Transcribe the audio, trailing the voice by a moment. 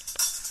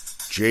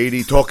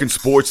JD Talking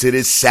Sports. It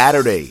is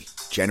Saturday,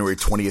 January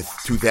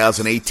 20th,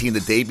 2018, the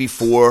day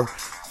before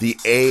the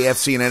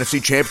AFC and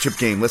NFC Championship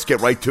game. Let's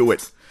get right to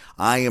it.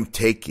 I am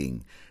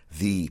taking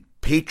the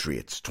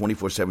Patriots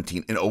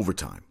 24-17 in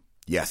overtime.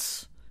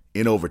 Yes,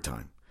 in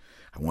overtime.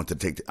 I want to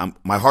take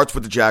my heart's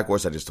with the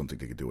Jaguars. I just don't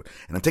think they can do it.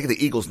 And I'm taking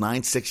the Eagles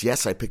 9-6.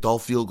 Yes, I picked all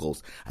field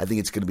goals. I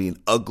think it's going to be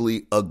an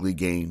ugly, ugly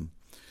game.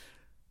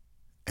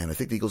 And I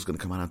think the Eagles are going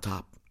to come out on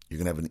top. You're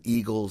going to have an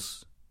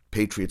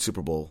Eagles-Patriots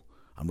Super Bowl.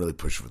 I'm really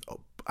pushing for.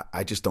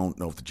 I just don't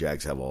know if the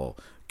Jags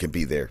can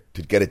be there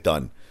to get it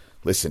done.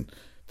 Listen,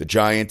 the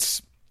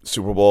Giants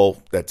Super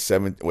Bowl, that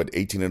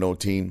 18-0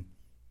 team.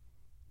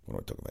 What am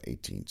I talking about?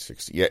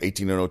 18-60. Yeah,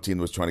 18-0 team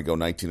was trying to go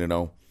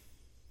 19-0.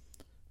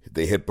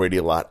 They hit Brady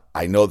a lot.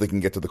 I know they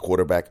can get to the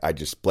quarterback.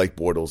 Blake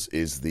Bortles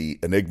is the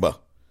enigma,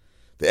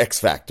 the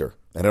X factor.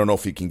 I don't know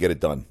if he can get it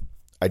done.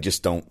 I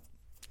just don't.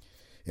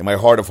 In my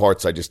heart of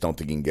hearts, I just don't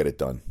think he can get it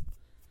done.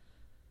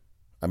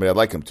 I mean, I'd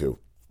like him to.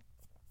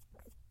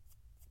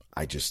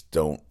 I just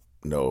don't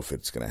know if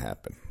it's going to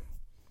happen.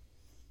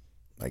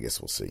 I guess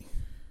we'll see.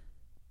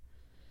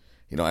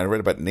 You know, I read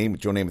about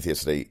Joe Namath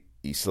yesterday.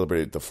 He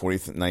celebrated the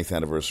 49th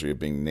anniversary of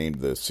being named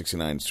the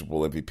 '69 Super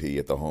Bowl MVP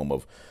at the home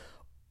of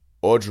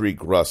Audrey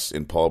Gruss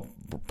in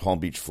Palm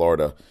Beach,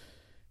 Florida.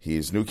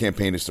 His new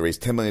campaign is to raise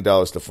 $10 million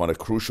to fund a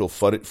crucial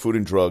Food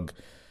and Drug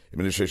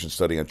Administration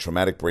study on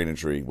traumatic brain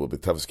injury. Will be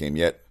the toughest game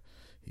yet.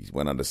 He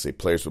went on to say,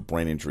 players with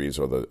brain injuries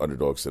are the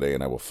underdogs today,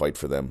 and I will fight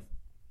for them.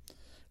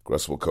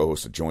 Gruss will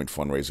co-host a joint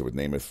fundraiser with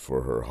Namath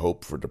for her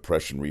Hope for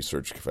Depression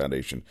Research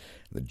Foundation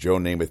and the Joe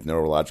Namath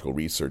Neurological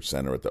Research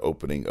Center at the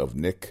opening of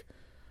Nick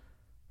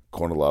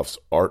Korniloff's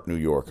Art New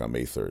York on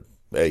May 3rd.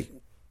 Hey,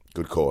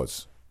 good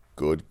cause.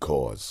 Good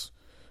cause.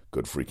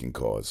 Good freaking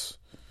cause.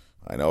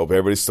 I know,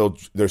 but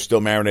they're still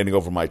marinating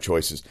over my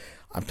choices.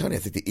 I'm telling you,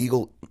 I think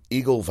the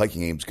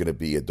Eagle-Viking game is going to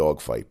be a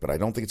dogfight, but I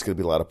don't think it's going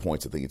to be a lot of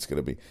points. I think it's going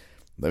to be,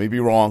 let me be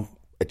wrong,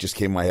 it just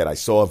came in my head. I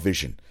saw a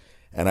vision.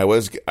 And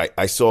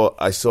I saw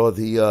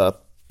the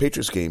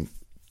Patriots game,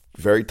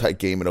 very tight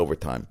game in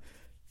overtime.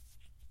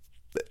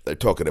 They're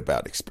talking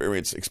about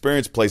experience.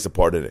 Experience plays a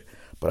part in it.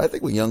 But I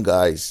think when young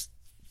guys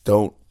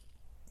don't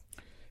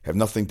have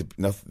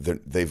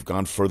they've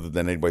gone further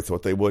than anybody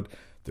thought they would.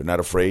 They're not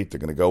afraid. They're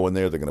going to go in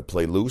there. They're going to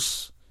play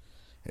loose.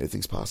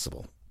 Anything's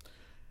possible.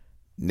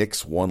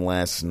 Knicks won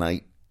last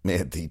night.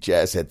 Man, the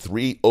Jazz had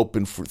 3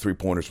 open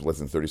three-pointers with less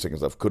than 30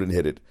 seconds left. Couldn't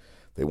hit it.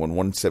 They won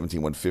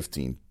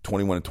 117-115,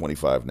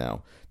 21-25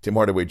 now. Tim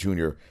Hardaway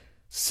Jr.,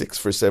 6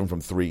 for 7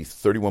 from 3,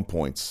 31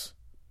 points.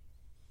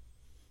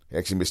 He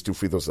actually missed 2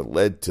 free throws that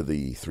led to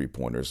the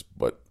three-pointers,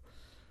 but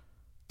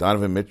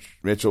Donovan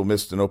Mitchell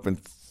missed an open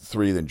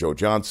 3, then Joe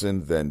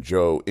Johnson, then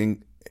Joe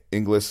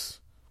Ingles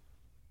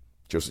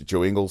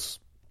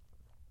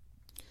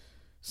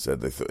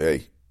said,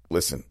 hey,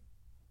 listen,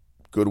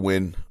 good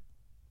win.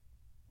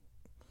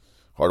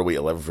 Hardaway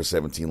 11 for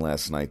 17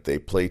 last night. They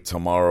play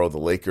tomorrow, the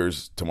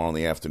Lakers tomorrow in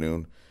the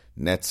afternoon.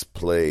 Nets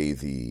play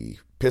the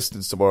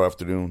Pistons tomorrow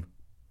afternoon.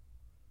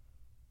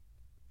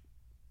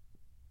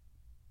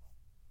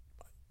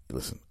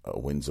 Listen, a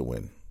win's a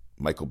win.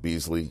 Michael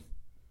Beasley.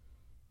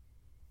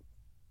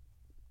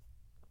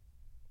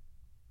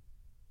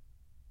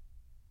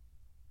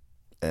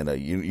 And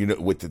you know,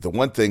 with the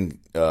one thing,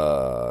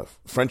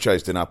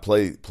 franchise did not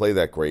play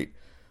that great.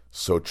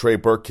 So Trey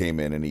Burke came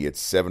in and he had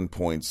 7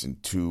 points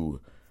and 2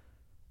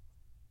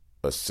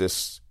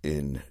 assists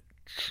in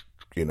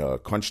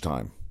crunch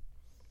time.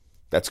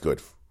 That's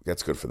good.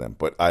 That's good for them.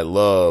 But I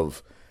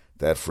love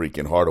that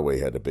freaking Hardaway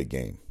had a big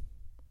game.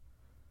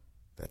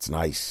 That's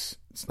nice.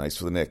 It's nice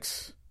for the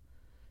Knicks.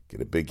 Get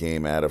a big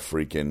game out of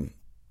Trey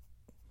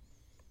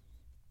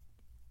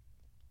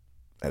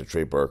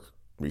Burke.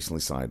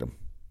 Recently signed him.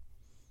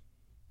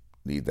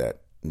 Need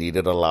that. Need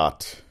it a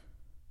lot.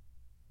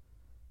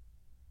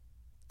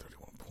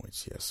 31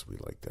 points. Yes, we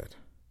like that.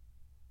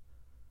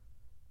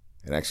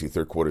 And actually,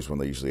 third quarter is when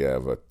they usually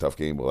have a tough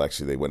game. Well,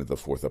 actually, they went into the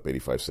fourth up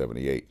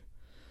 85-78.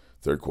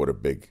 Third quarter,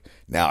 big.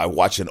 Now, I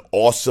watched an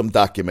awesome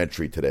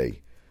documentary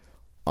today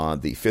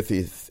on the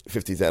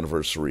 50th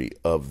anniversary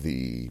of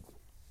the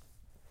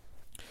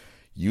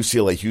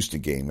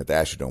UCLA-Houston game at the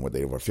Astrodome, where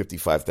they were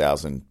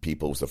 55,000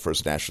 people. It was the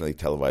first nationally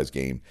televised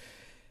game.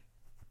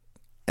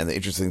 And the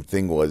interesting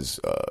thing was,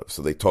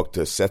 so they talked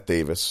to Seth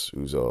Davis,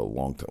 who's a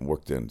long time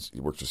worked for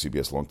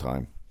CBS a long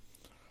time.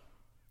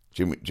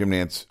 Jim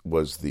Nantz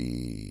was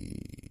the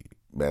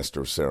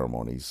master of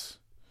ceremonies.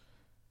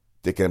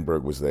 Dick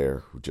Enberg was there,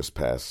 who just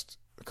passed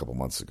a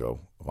month ago.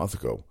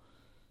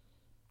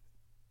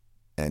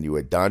 And you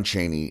had Don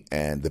Chaney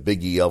and the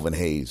Big E, Elvin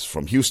Hayes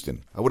from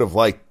Houston. I don't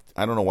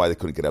know why they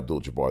couldn't get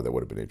Abdul-Jabbar. That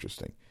would have been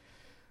interesting.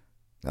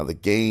 Now the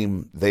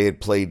game they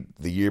had played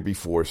the year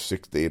before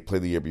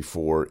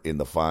in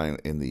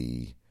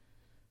the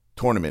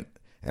tournament,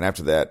 and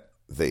after that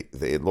they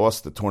had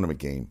lost the tournament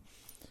game.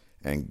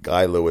 And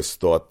Guy Lewis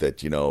thought that,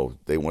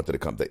 they wanted to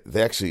come.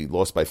 They actually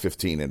lost by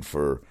 15, and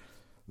for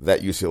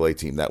that UCLA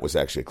team, that was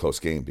actually a close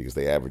game because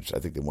they averaged, I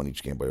think they won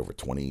each game by over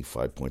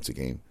 25 points a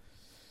game.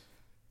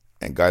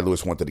 And Guy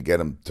Lewis wanted to get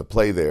him to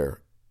play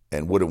there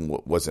and Wooden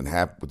wasn't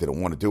happy,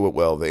 didn't want to do it.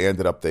 Well, they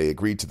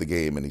agreed to the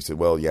game, and he said,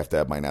 well, you have to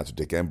have my announcer,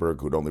 Dick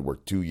Enberg, who'd only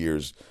worked 2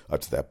 years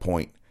up to that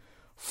point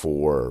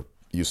for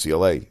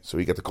UCLA. So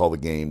he got to call the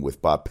game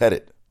with Bob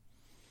Pettit.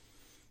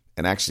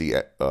 And actually,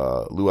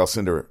 Lou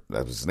Alcindor,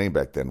 that was his name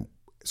back then,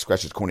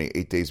 scratched his cornea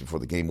 8 days before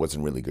the game,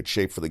 wasn't in really good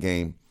shape for the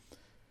game.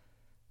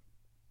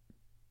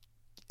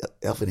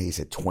 Elvin Hayes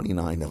had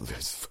 29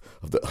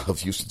 of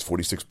Houston's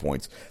 46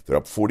 points. They're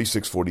up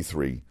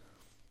 46-43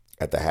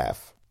 at the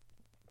half.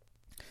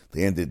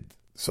 They ended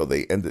up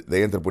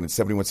winning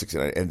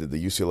 71-69, ended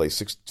the UCLA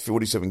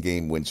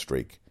 47-game win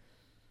streak.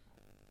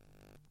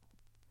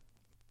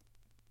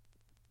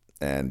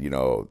 And,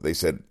 they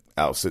said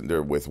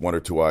Alcindor with one or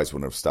two eyes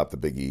wouldn't have stopped the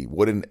Big E.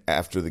 Wooden,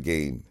 after the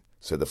game,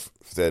 said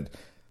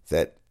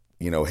that,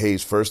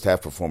 Hayes' first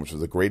half performance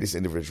was the greatest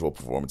individual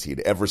performance he had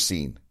ever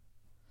seen.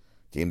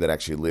 Game that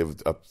actually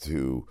lived up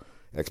to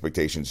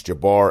expectations.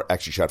 Jabbar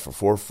actually shot for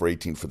 4 for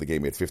 18 for the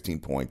game. He had 15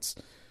 points.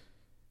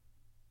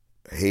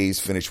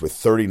 Hayes finished with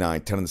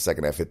 39, 10 in the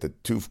second half, hit the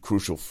 2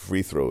 crucial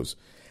free throws,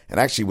 and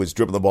actually was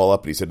dribbling the ball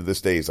up. And he said to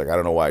this day, he's like, I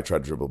don't know why I tried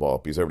to dribble the ball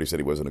up, because everybody said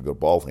he wasn't a good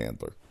ball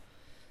handler.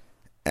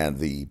 And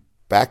the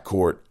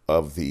backcourt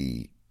of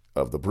the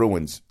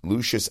Bruins,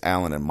 Lucius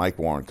Allen and Mike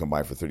Warren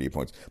combined for 38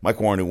 points.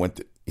 Mike Warren, who went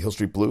to Hill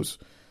Street Blues,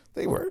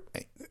 it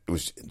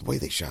was the way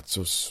they shot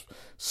so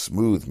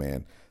smooth,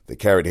 man. They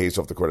carried Hayes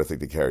off the court. I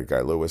think they carried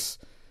Guy Lewis.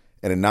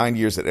 And in 9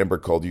 years that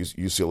Enberg called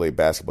UCLA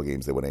basketball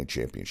games, they won 8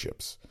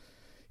 championships.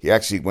 He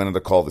actually went on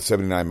to call the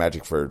 79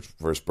 Magic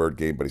versus Bird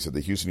game, but he said the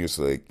Houston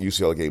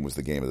UCLA game was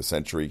the game of the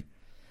century.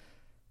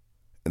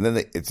 And then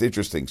it's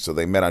interesting. So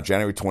they met on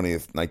January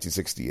 20th,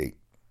 1968.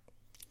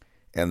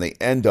 And they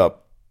end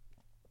up,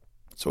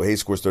 so Hayes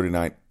scores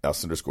 39,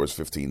 Alcindor scores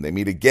 15. They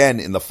meet again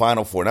in the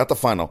Final Four, not the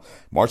final,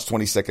 March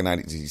 22nd,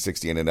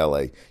 1960, and in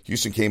L.A.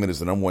 Houston came in as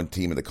the number 1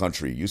 team in the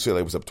country.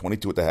 UCLA was up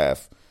 22 at the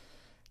half.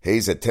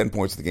 Hayes had 10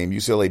 points in the game.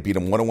 UCLA beat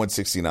them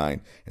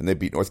 101-69, and they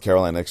beat North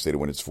Carolina next day to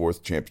win its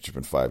 4th championship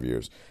in 5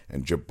 years.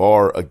 And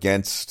Jabbar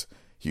against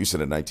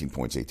Houston at 19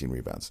 points, 18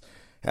 rebounds.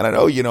 And I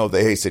know,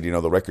 Hayes said,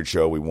 the record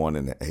show we won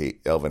in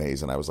Elvin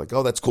Hayes, and I was like,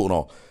 oh, that's cool and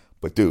all.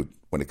 But, dude,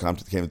 when it came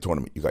to the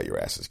tournament, you got your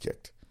asses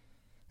kicked.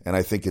 And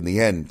I think in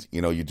the end,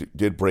 you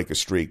did break a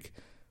streak,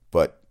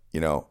 but,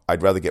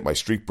 I'd rather get my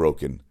streak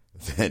broken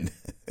than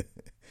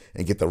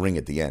and get the ring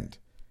at the end.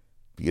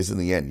 Because in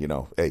the end,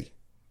 hey,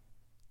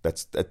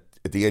 that's that.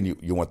 At the end,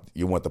 you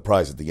want the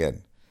prize at the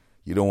end.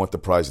 You don't want the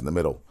prize in the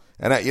middle.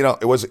 And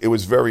it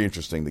was very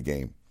interesting, the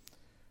game.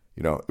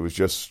 It was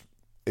just,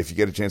 if you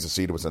get a chance to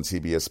see it, it was on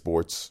CBS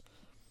Sports.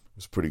 It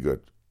was pretty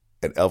good.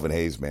 And Elvin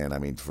Hayes, man, I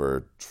mean,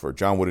 for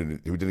John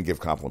Wooden, who didn't give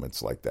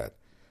compliments like that,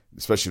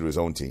 especially to his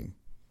own team.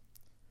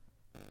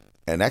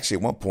 And actually,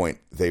 at one point,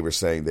 they were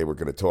saying they were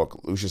going to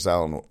talk. Lucius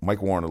Allen,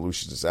 Mike Warren, and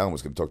Lucius Allen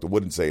was going to talk to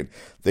Wooden, saying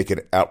they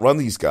could outrun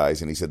these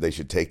guys, and he said they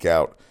should take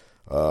out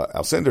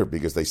Alcindor,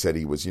 because they said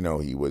he wasn't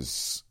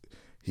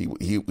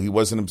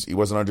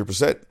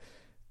 100%,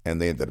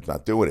 and they ended up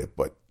not doing it,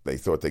 but they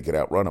thought they could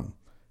outrun him.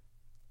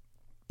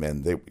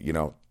 And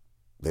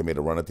they made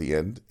a run at the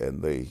end,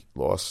 and they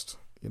lost.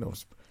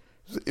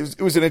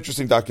 It was an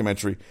interesting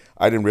documentary.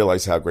 I didn't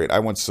realize how great. I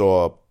once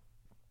saw,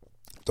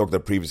 talked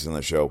about previously on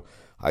the show,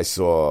 I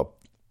saw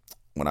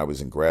when I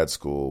was in grad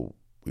school,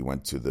 we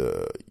went to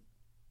the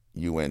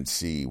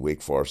UNC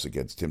Wake Forest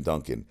against Tim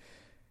Duncan,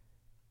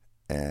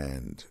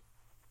 and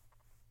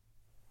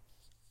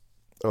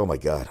oh my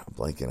God, I'm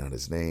blanking on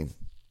his name.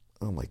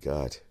 Oh my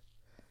God,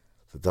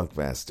 the dunk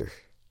master,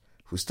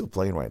 who's still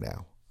playing right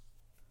now.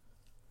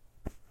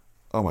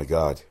 Oh my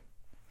God.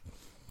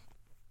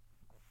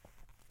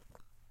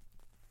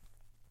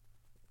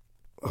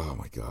 Oh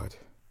my God.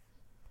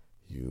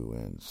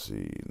 UNC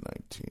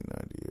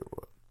 1990.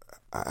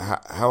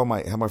 How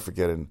am I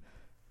forgetting?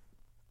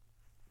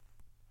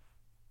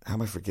 How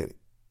am I forgetting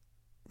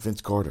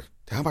Vince Carter?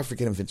 How am I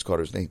forgetting Vince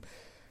Carter's name?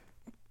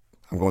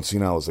 I'm going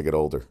senile as I get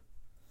older.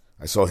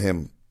 I saw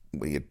him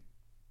when he had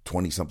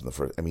 20-something the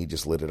first. I mean, he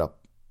just lit it up.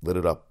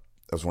 That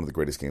was one of the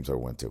greatest games I ever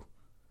went to.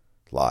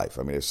 Live.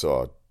 I mean, I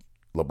saw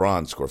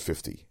LeBron score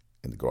 50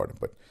 in the Garden,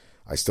 but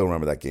I still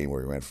remember that game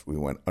where we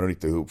went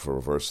underneath the hoop for a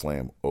reverse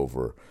slam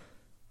over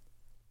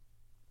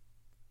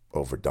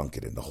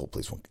Duncan, and the whole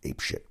place went ape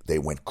shit. They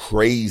went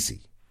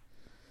crazy.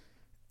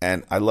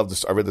 And I love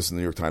this. I read this in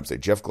the New York Times today.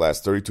 Jeff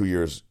Glass, 32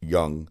 years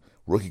young,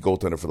 rookie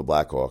goaltender for the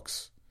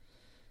Blackhawks.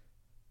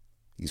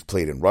 He's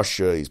played in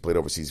Russia. He's played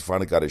overseas. He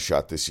finally got his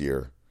shot this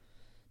year.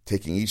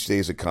 Taking each day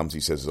as it comes, he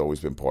says, has always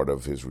been part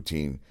of his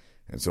routine.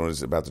 And someone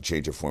is about to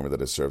change a formula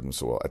that has served him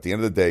so well. At the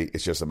end of the day,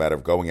 it's just a matter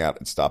of going out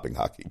and stopping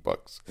hockey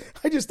pucks.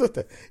 I just thought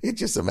that it's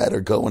just a matter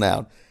of going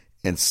out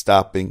and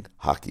stopping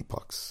hockey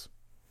pucks.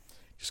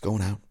 Just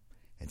going out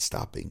and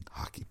stopping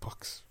hockey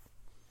pucks.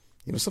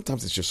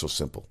 Sometimes it's just so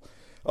simple.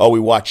 Oh,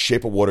 we watched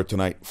Shape of Water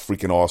tonight.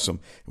 Freaking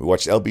awesome. We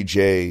watched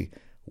LBJ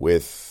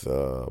with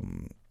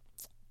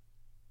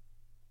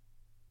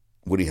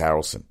Woody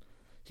Harrelson.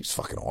 He's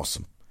fucking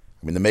awesome.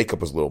 The makeup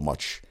was a little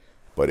much,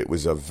 but it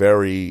was a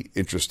very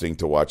interesting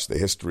to watch the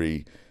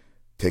history,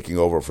 taking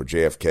over for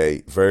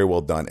JFK. Very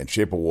well done. And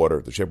Shape of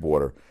Water, The Shape of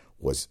Water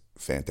was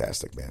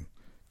fantastic, man.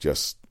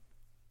 Just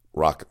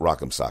rock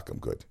 'em, sock 'em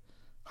good.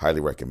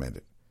 Highly recommend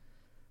it.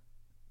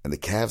 And the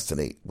Cavs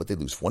tonight, what they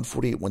lose?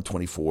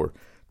 148-124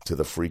 to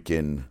the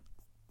freaking,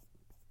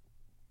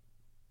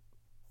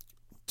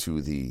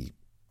 to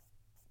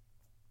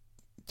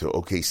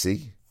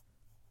OKC.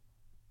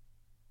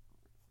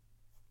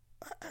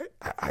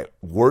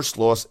 Worst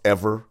loss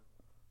ever.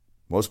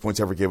 Most points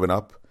ever given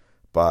up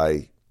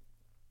by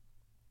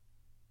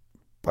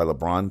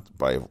LeBron,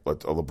 by a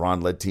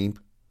LeBron-led team.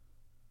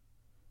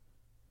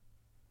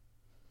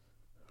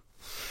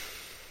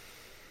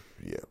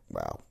 Yeah,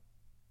 wow.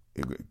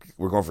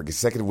 We're going for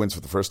consecutive wins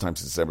for the first time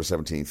since December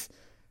 17th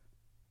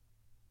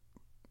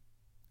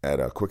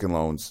at Quicken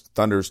Loans.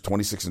 Thunder's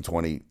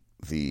 26-20.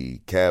 The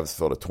Cavs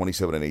fell to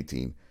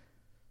 27-18.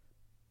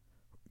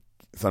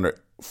 Thunder,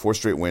 4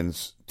 straight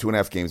wins,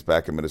 2.5 games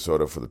back in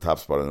Minnesota for the top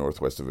spot in the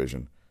Northwest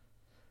Division.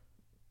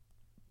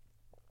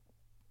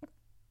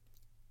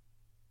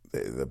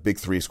 The Big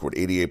Three scored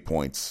 88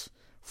 points.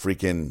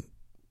 Freaking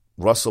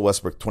Russell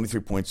Westbrook,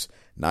 23 points,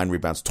 9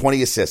 rebounds,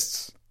 20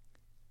 assists.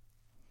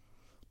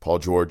 Paul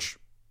George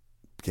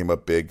came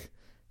up big.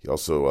 He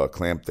also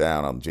clamped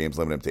down on James,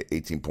 limited him to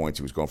 18 points.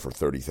 He was going for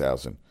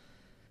 30,000.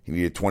 He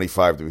needed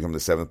 25 to become the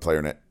 7th player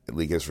in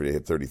league history to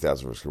hit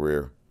 30,000 for his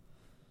career.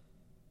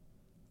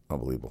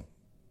 Unbelievable.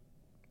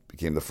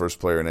 Became the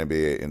first player in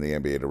the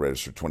NBA to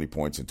register 20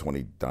 points and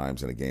 20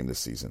 dimes in a game this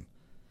season.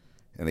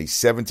 And he's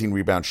 17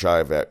 rebounds shy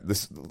of that.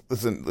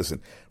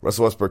 Listen.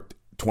 Russell Westbrook,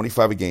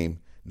 25 a game,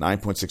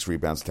 9.6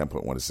 rebounds,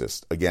 10.1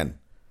 assists. Again,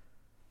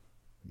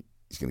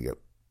 he's going to get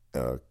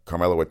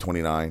Carmelo at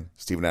 29,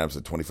 Steven Adams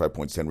at 25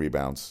 points, 10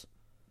 rebounds.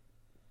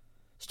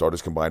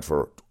 Starters combined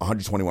for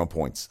 121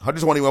 points.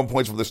 121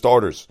 points for the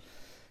starters.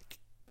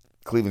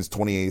 Cleveland's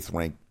 28th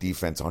ranked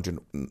defense,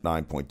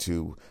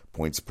 109.2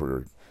 points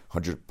per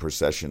 100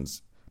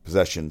 possessions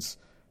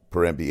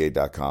per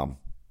NBA.com.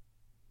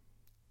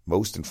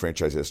 Most in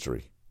franchise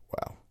history.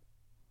 Wow.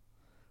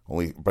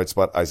 Only bright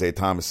spot, Isaiah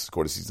Thomas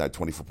scored a season high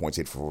 24 points,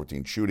 8 for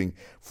 14 shooting,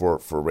 4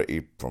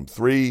 from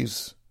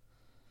threes.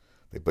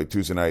 They played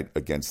Tuesday night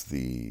against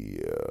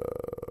the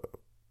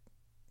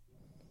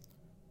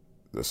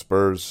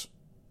Spurs,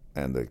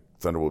 and the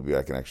Thunder will be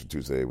back in action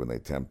Tuesday when they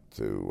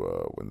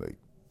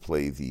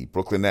play the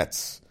Brooklyn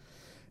Nets.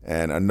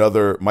 And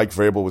another, Mike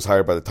Vrabel was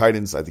hired by the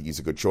Titans. I think he's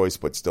a good choice,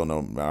 but still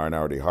no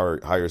minority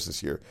hires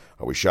this year.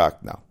 Are we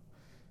shocked? No,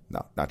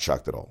 not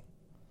shocked at all.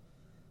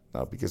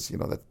 No, because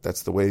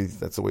that's the way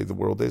the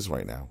world is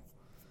right now.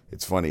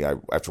 It's funny.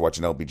 After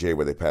watching LBJ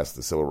where they passed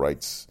the civil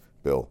rights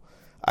bill,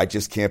 I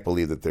just can't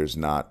believe that there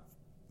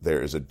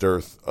is a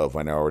dearth of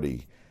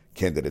minority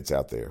candidates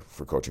out there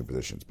for coaching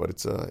positions. But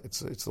it's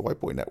the white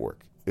boy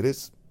network. It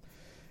is.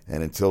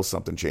 And until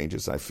something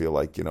changes, I feel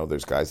like,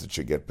 there's guys that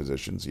should get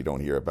positions you don't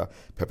hear about.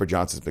 Pepper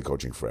Johnson's been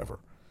coaching forever.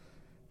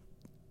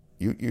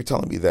 You're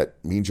telling me that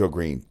Mean Joe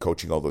Green,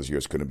 coaching all those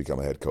years, couldn't become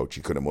a head coach?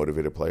 He couldn't have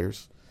motivated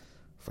players?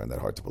 I find that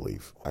hard to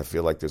believe. I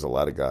feel like there's a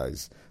lot of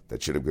guys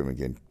that should have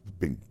been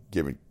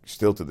given,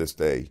 still to this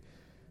day,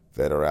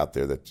 that are out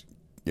there that,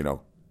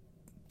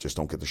 just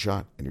don't get the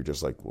shot. And you're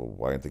just like, well,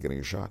 why aren't they getting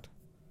a shot?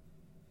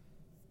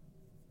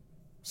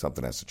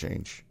 Something has to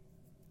change.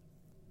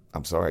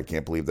 I'm sorry, I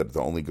can't believe that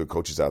the only good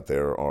coaches out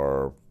there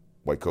are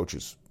white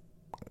coaches.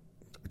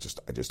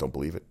 I just don't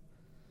believe it.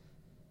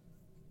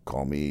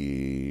 Call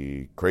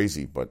me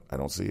crazy, but I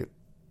don't see it.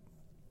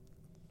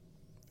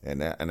 And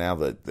now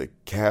the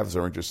Cavs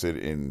are interested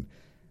in,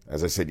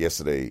 as I said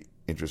yesterday,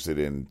 interested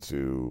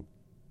into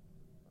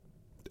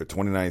their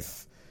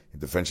 29th in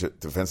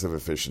defensive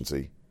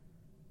efficiency.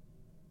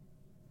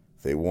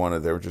 They're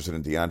interested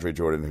in DeAndre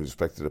Jordan, who's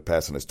expected to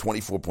pass on his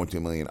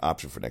 $24.2 million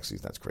option for next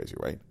season. That's crazy,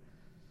 right?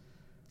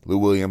 Lou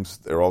Williams,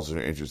 they're also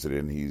interested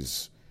in.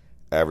 He's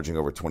averaging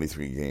over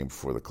 23 a game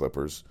for the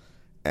Clippers.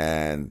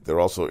 And they're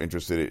also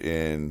interested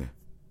in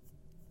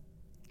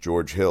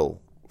George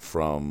Hill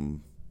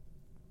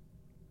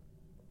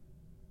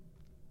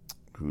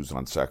who's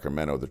on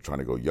Sacramento. They're trying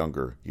to go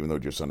younger, even though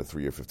just on a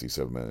 3-year,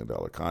 $57 million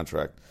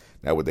contract.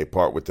 Now, would they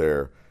part with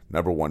their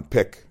number 1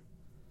 pick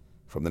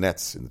from the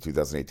Nets in the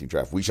 2018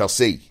 draft? We shall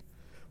see.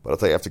 But I'll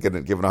tell you, after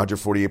given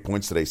 148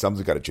 points today,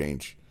 something's got to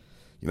change.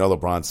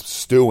 LeBron's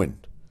stewing.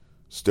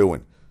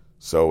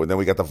 So, and then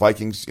we got the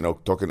Vikings,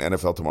 talking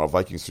NFL tomorrow.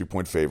 Vikings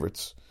 3-point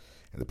favorites,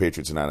 and the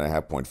Patriots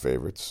 9.5-point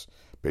favorites.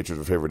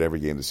 Patriots are favored every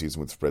game this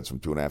season with spreads from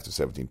 2.5 to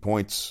 17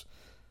 points.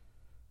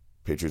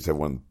 Patriots have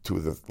won 2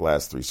 of the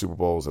last 3 Super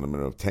Bowls and a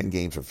minimum of 10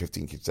 games for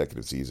 15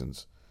 consecutive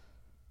seasons.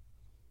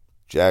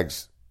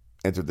 Jags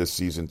entered this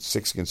season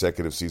 6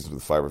 consecutive seasons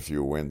with 5 or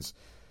fewer wins.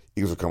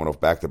 Eagles are coming off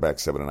back-to-back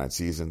 7-9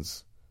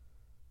 seasons.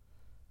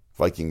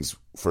 Vikings'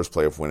 first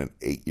playoff win in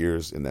 8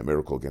 years in that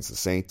miracle against the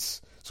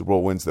Saints. Super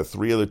Bowl wins. The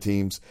 3 other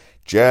teams,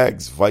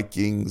 Jags,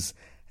 Vikings,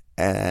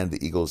 and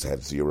the Eagles,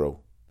 had 0.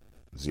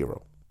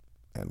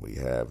 And we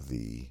have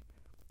the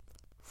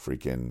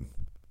freaking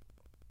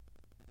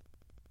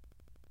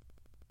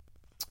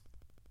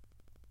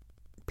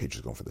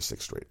Patriots going for the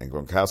 6th straight. And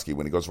Gronkowski,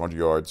 when he goes 100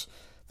 yards,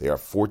 They are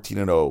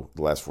 14-0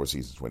 the last 4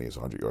 seasons when he has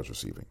 100 yards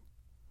receiving.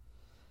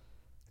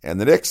 And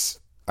the Knicks,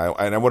 I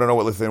want to know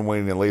what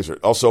Lithuanian Laser.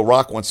 Also,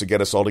 Rock wants to get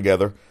us all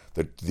together,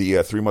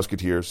 the Three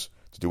Musketeers,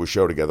 to do a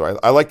show together.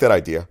 I like that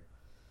idea.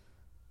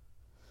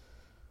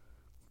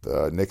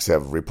 The Knicks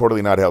have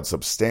reportedly not held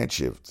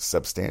substantive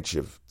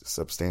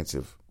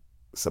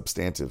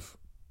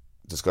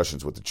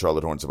discussions with the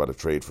Charlotte Hornets about a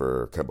trade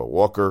for Kemba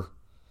Walker.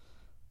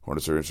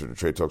 Hornets are interested in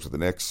trade talks with the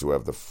Knicks, who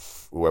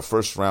have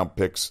first round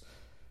picks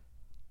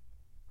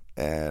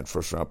and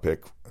first round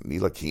pick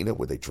Ntilikina.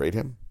 Would they trade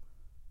him?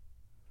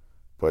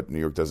 But New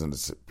York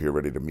doesn't appear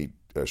ready to meet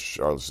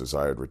Charlotte's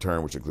desired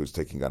return, which includes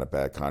taking on a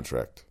bad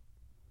contract.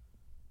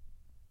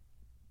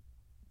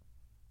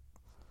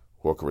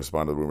 Walker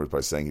responded to rumors by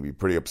saying he'd be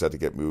pretty upset to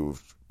get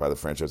moved by the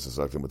franchise to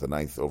select him with the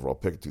 9th overall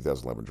pick in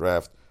 2011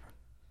 draft.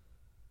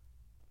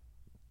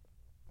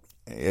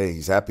 Yeah,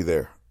 he's happy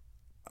there.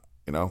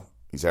 You know,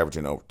 he's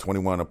averaging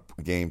 21 a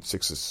game,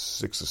 6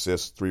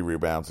 assists, 3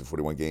 rebounds in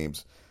 41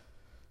 games.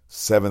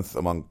 7th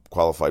among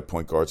qualified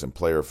point guards in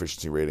player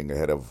efficiency rating,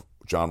 ahead of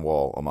John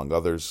Wall, among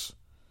others.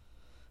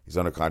 He's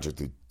under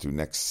contract to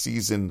next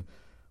season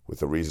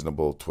with a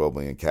reasonable $12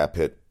 million cap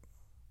hit.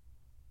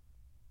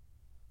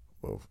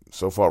 Well,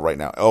 so far right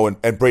now. Oh,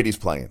 and Brady's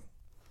playing.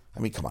 I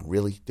mean, come on,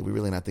 really? Did we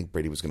really not think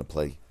Brady was going to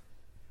play?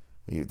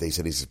 They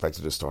said he's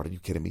expected to start. Are you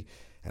kidding me?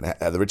 And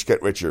the rich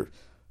get richer.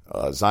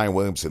 Zion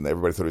Williamson,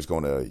 everybody thought he was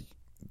going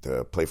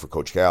to play for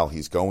Coach Cal.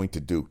 He's going to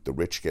Duke. The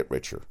rich get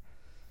richer.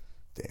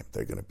 Damn,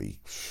 they're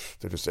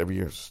just every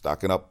year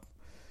stocking up.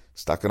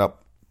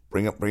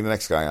 Bring the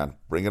next guy on.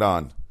 Bring it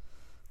on.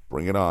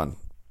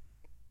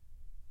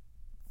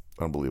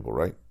 Unbelievable,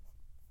 right?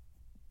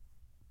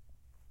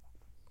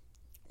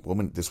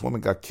 This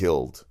woman got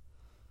killed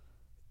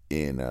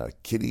in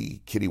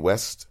Kitty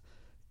West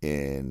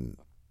in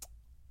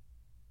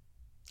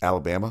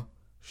Alabama.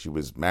 She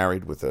was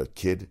married with a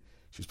kid.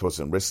 She was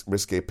posting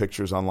risque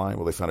pictures online.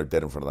 Well, they found her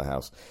dead in front of the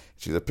house.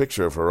 She's a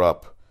picture of her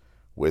up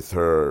with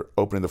her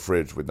opening the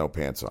fridge with no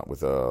pants on,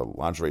 with a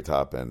lingerie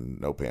top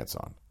and no pants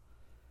on.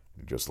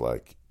 You're just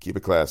like, keep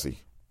it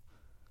classy.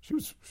 She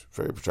was a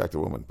very attractive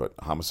woman, but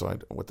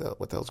homicide? What the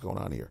hell's going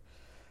on here?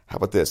 How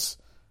about this?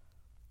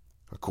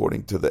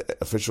 According to the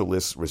official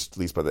list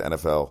released by the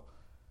NFL,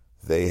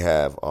 they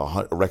have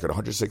a record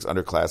 106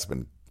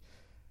 underclassmen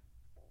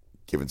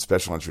given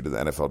special entry to the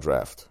NFL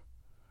draft.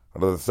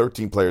 Another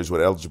 13 players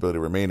with eligibility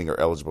remaining are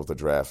eligible for the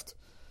draft.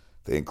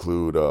 They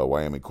include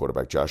Wyoming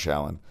quarterback Josh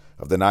Allen.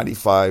 Of the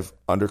 95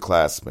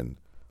 underclassmen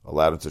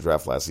allowed into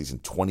draft last season,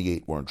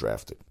 28 weren't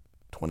drafted.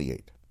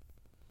 28.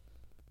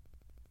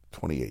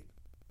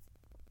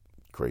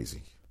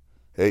 Crazy.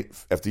 Hey,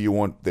 FDU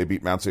won. They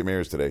beat Mount St.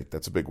 Mary's today.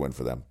 That's a big win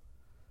for them.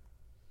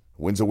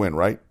 Win's a win,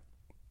 right?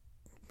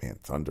 Man,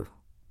 Thunder.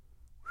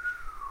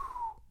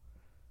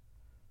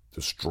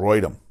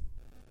 Destroyed them.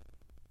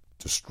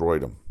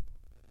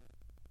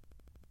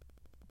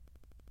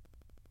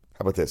 How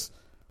about this?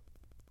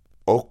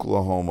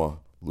 Oklahoma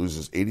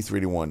loses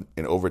 83-1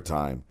 in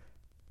overtime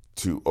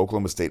to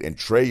Oklahoma State, and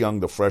Trae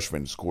Young, the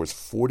freshman, scores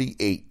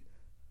 48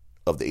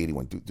 of the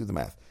 81. Do the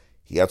math.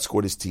 He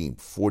outscored his team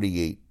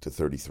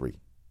 48-33.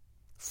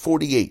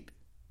 48.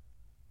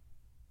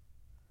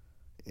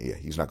 Yeah,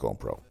 he's not going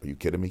pro. Are you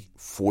kidding me?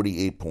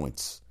 48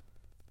 points.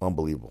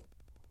 Unbelievable.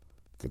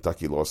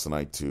 Kentucky lost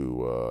tonight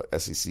to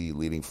SEC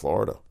leading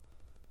Florida.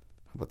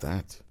 How about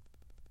that?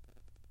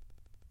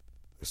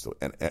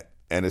 And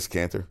Enes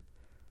Kanter,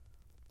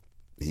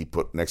 he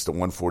put next to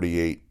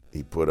 148,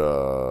 he put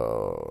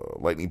a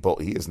lightning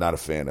bolt. He is not a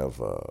fan of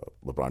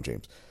LeBron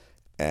James.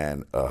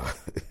 And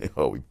he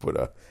put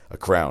a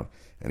crown.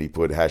 And he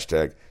put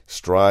hashtag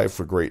strive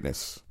for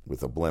greatness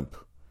with a blimp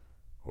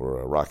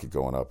or a rocket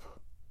going up.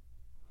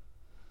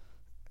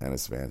 And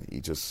this man,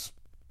 he just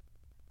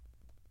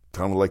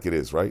tell him like it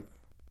is, right?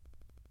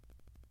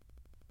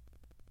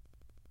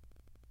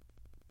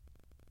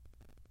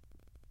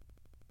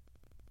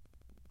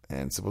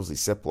 And supposedly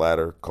Sepp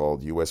Blatter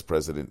called U.S.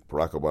 President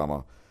Barack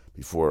Obama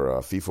before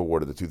FIFA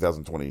awarded the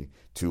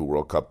 2022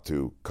 World Cup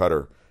to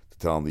Qatar to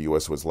tell him the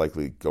U.S. was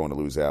likely going to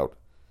lose out.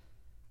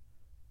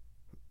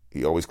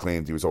 He always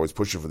claimed he was always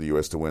pushing for the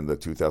U.S. to win the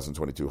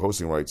 2022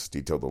 hosting rights,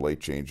 detailed the late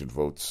change in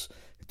votes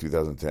in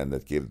 2010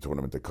 that gave the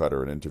tournament to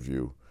Qatar. An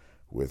interview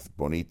with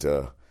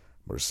Bonita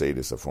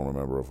Mercedes, a former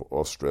member of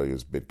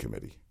Australia's bid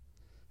committee.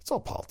 It's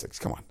all politics.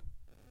 Come on.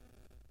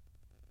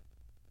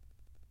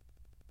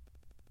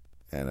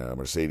 And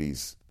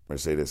Mercedes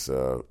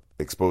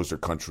exposed her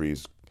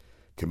country's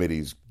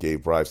committees,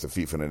 gave bribes to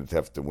FIFA in an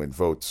attempt to win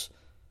votes,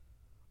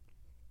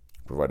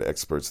 provided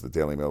experts to the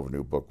Daily Mail with a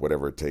new book,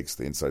 Whatever It Takes,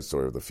 the inside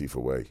story of the FIFA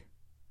way.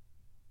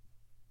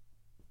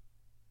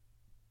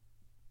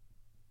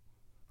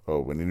 Oh,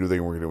 when he knew they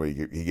weren't going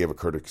to win, he gave a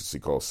courtesy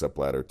call, Sepp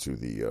Blatter, to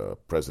the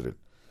president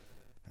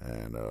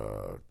and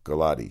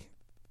Galati,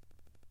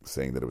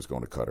 saying that it was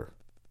going to Qatar.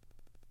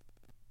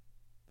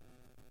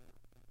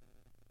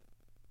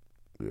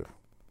 Yeah.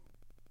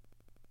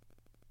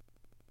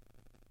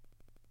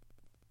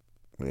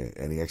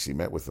 And he actually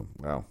met with them.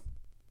 Wow.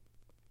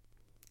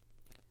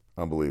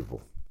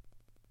 Unbelievable.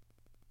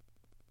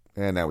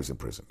 And now he's in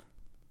prison.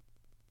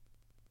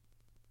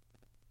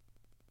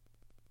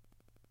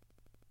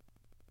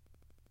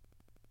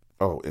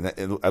 Oh,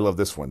 and I love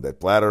this one,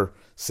 that Blatter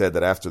said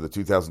that after the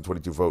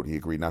 2022 vote, he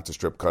agreed not to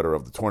strip Qatar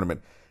of the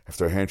tournament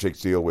after a handshake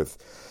deal with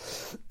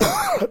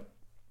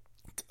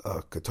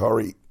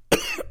Qatari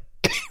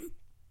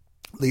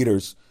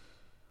leaders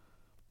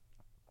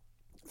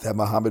that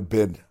Mohammed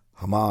bin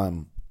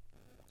Hammam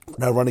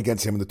now run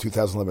against him in the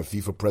 2011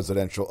 FIFA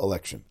presidential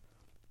election.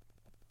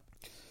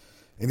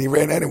 And he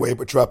ran anyway,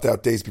 but dropped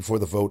out days before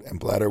the vote, and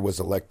Blatter was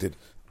elected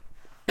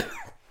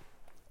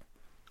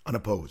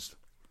unopposed.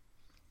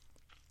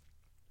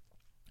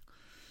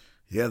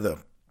 Yeah, the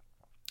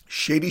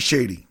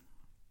shady.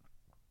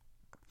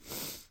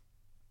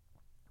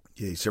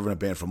 Yeah, he's serving a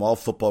ban from all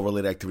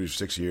football-related activities for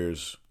 6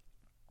 years.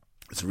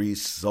 It's a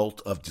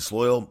result of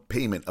disloyal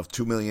payment of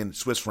 2 million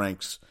Swiss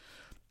francs,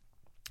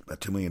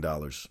 about $2 million,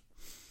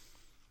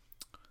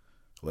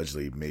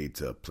 allegedly made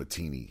to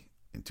Platini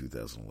in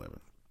 2011.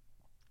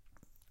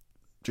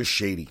 Just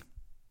shady.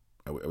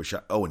 And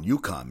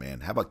UConn,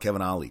 man. How about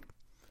Kevin Ollie?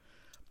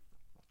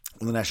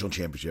 Won the national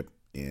championship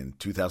in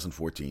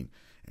 2014.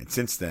 And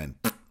since then,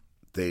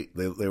 they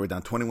were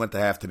down 21 at the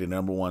half to the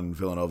number one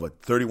Villanova,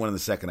 31 in the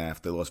second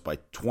half. They lost by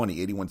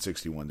 20,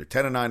 81-61. They're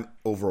 10-9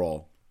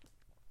 overall.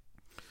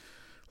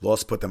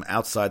 Loss put them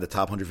outside the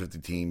top 150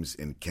 teams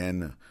in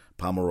Ken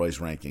Pomeroy's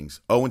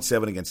rankings.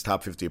 0-7 against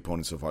top 50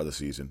 opponents so far this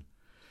season.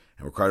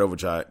 And required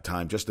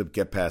overtime just to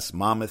get past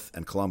Monmouth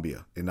and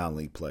Columbia in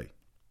non-league play.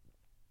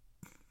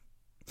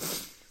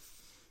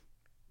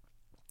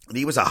 And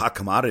he was a hot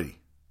commodity.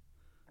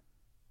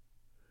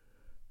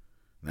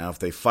 Now, if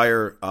they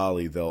fire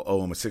Ollie, they'll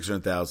owe him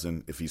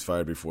 $600,000 if he's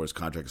fired before his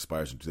contract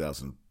expires in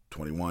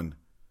 2021.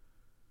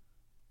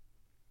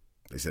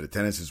 They said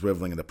attendance is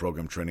rivaling and the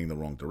program trending in the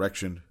wrong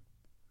direction.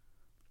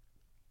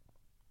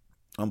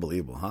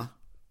 Unbelievable, huh?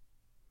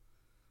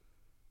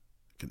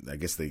 I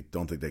guess they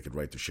don't think they could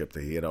right the ship.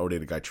 He had already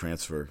had a guy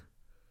transfer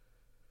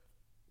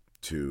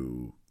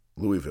to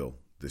Louisville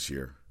this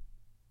year.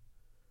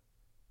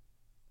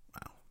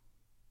 Wow.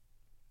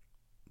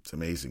 It's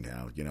amazing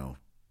how,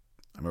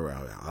 I remember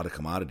how hot a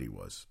commodity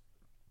was.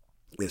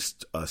 It's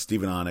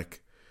Stephen Onek,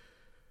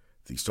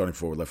 the starting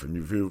forward left from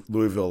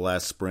Louisville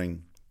last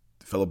spring.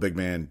 The fellow big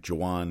man,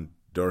 Jawan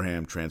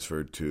Durham,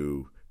 transferred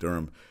to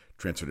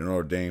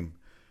Notre Dame.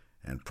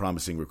 And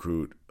promising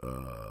recruit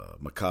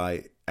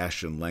Mackay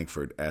Ashton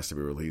Langford asked to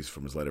be released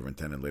from his letter of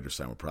intent and later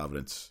signed with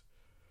Providence.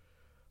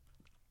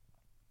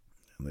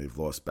 And they've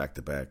lost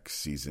back-to-back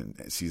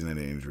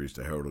season-ending injuries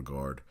to Harold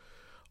Guard,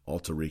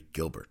 Alterique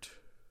Gilbert.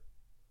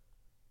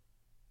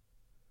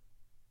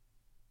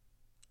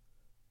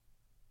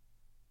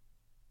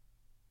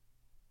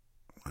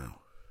 Wow.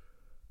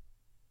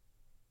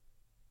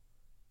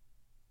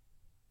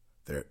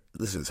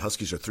 Listen, the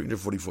Huskies are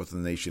 344th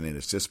in the nation in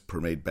assists per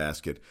made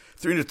basket,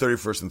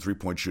 331st in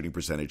three-point shooting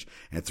percentage,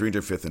 and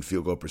 305th in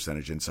field goal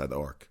percentage inside the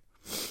arc.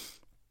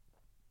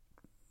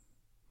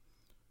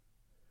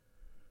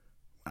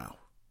 Wow.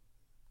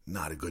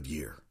 Not a good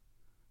year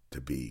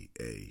to be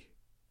a...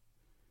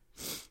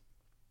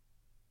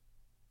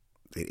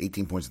 They had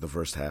 18 points in the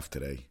first half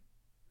today.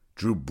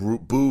 Drew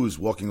Booz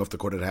walking off the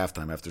court at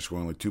halftime after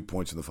scoring only 2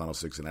 points in the final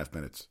 6.5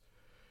 minutes.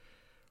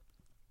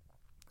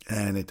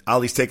 And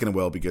Ollie's taken it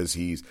well because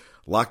he's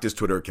locked his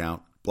Twitter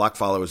account, blocked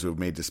followers who have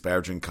made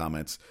disparaging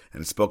comments, and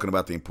has spoken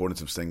about the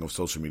importance of staying off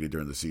social media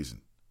during the season.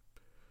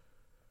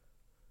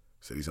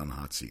 Said he's on the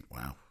hot seat.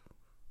 Wow.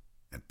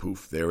 And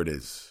poof, there it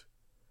is.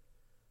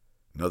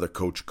 Another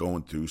coach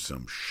going through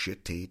some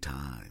shitty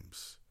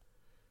times.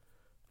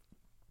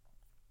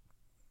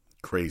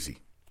 Crazy.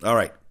 All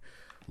right.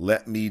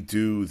 Let me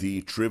do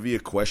the trivia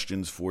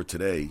questions for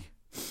today.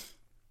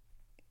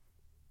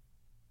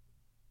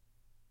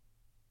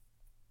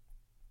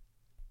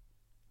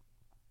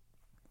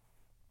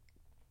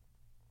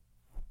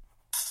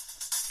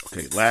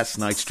 Okay, last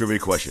night's trivia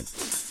question.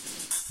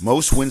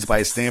 Most wins by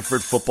a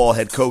Stanford football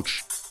head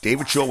coach.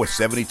 David Shaw with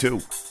 72.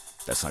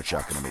 That's not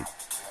shocking to me.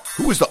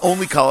 Who was the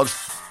only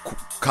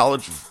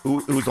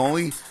who was the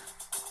only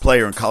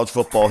player in college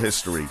football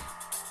history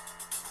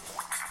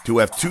to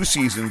have 2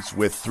 seasons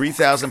with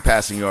 3,000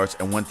 passing yards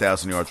and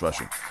 1,000 yards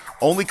rushing?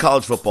 Only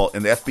college football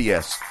in the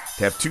FBS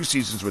to have 2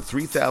 seasons with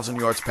 3,000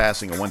 yards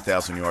passing and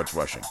 1,000 yards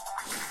rushing.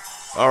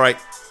 All right,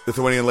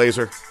 Lithuanian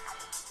Laser.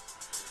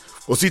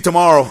 We'll see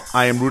tomorrow.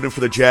 I am rooting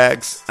for the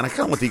Jags, and I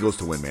kind of want the Eagles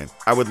to win, man.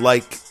 I would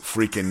like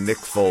freaking Nick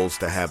Foles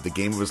to have the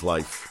game of his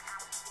life.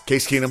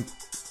 Case Keenum,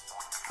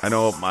 I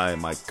know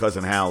my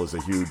cousin Hal is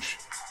a huge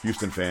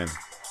Houston fan,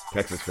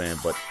 Texas fan,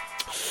 but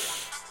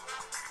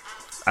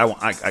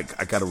I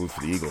got to root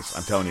for the Eagles.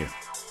 I'm telling you.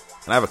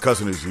 And I have a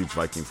cousin who's a huge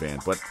Viking fan,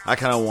 but I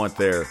kind of want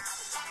their...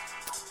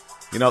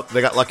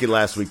 they got lucky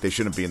last week. They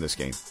shouldn't be in this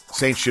game.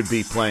 Saints should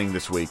be playing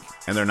this week,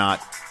 and they're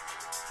not.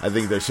 I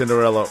think their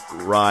Cinderella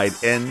ride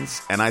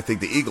ends, and I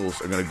think the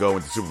Eagles are going to go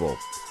into the Super Bowl.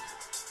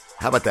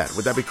 How about that?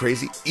 Would that be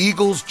crazy?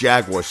 Eagles,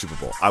 Jaguars Super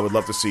Bowl. I would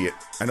love to see it.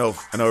 I know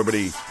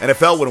everybody,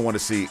 NFL wouldn't want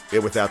to see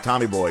it without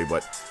Tommy Boy,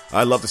 but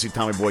I'd love to see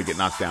Tommy Boy get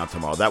knocked down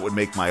tomorrow. That would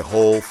make my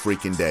whole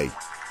freaking day.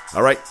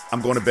 All right,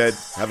 I'm going to bed.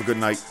 Have a good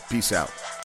night. Peace out.